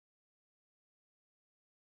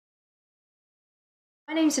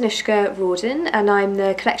My name's Anooshka Rawden and I'm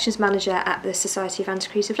the Collections Manager at the Society of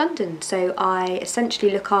Antiquaries of London. So I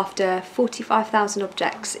essentially look after 45,000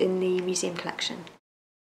 objects in the museum collection.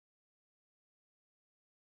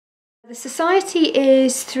 The Society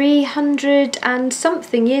is 300 and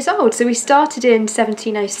something years old. So we started in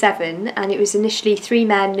 1707 and it was initially three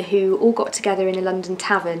men who all got together in a London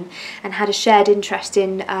tavern and had a shared interest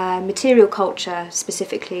in material culture,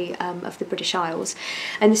 specifically of the British Isles.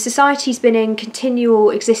 And the Society's been in continual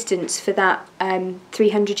existence for that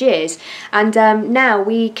 300 years. And now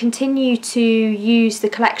we continue to use the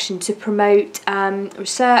collection to promote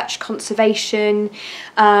research, conservation,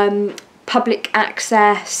 public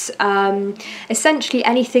access, essentially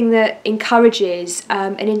anything that encourages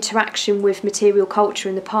an interaction with material culture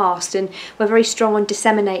in the past, and we're very strong on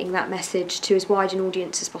disseminating that message to as wide an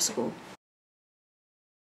audience as possible.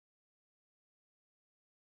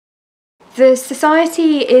 The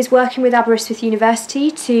Society is working with Aberystwyth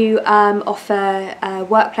University to offer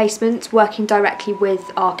work placements working directly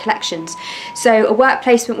with our collections. So a work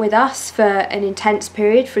placement with us for an intense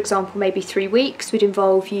period, for example maybe 3 weeks, would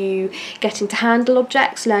involve you getting to handle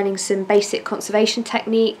objects, learning some basic conservation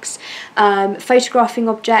techniques, photographing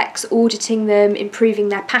objects, auditing them, improving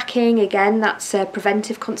their packing. Again, that's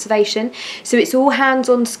preventive conservation. So it's all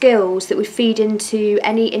hands-on skills that would feed into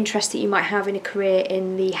any interest that you might have in a career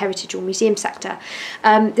in the heritage or museum sector.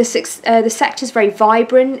 The sector is very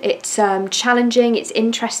vibrant, it's challenging, it's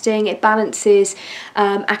interesting, it balances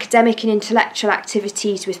academic and intellectual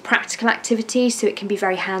activities with practical activities, so it can be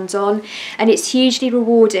very hands-on, and it's hugely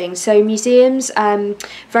rewarding. So museums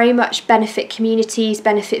very much benefit communities,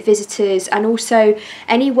 benefit visitors, and also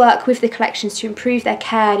any work with the collections to improve their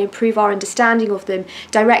care and improve our understanding of them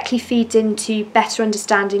directly feeds into better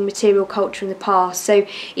understanding material culture in the past. So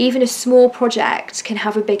even a small project can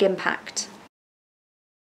have a big impact.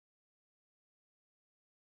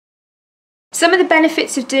 Some of the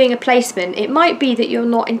benefits of doing a placement, it might be that you're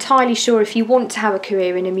not entirely sure if you want to have a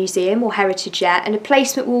career in a museum or heritage yet, and a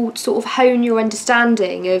placement will sort of hone your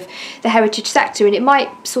understanding of the heritage sector, and it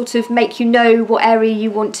might sort of make you know what area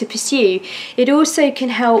you want to pursue. It also can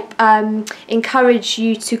help encourage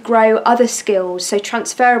you to grow other skills, so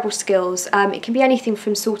transferable skills. It can be anything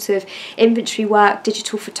from sort of inventory work,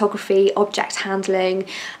 digital photography, object handling,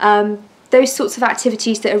 those sorts of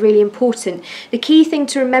activities that are really important. The key thing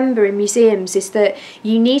to remember in museums is that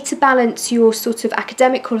you need to balance your sort of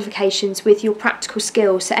academic qualifications with your practical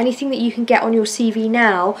skills. So anything that you can get on your CV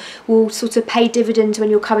now will sort of pay dividends when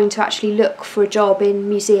you're coming to actually look for a job in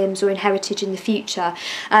museums or in heritage in the future.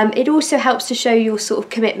 It also helps to show your sort of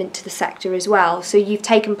commitment to the sector as well. So you've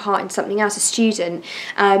taken part in something as a student,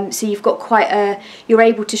 so you've got you're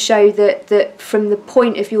able to show that from the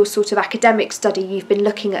point of your sort of academic study, you've been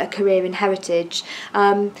looking at a career in heritage.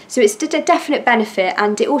 So it's a definite benefit,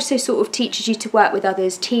 and it also sort of teaches you to work with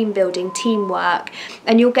others, team building, teamwork,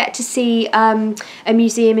 and you'll get to see a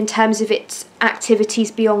museum in terms of its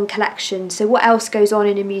activities beyond collection. So what else goes on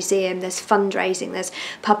in a museum? There's fundraising, there's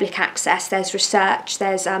public access, there's research,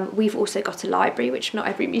 there's we've also got a library, which not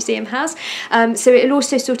every museum has. So it'll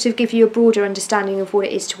also sort of give you a broader understanding of what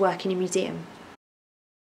it is to work in a museum.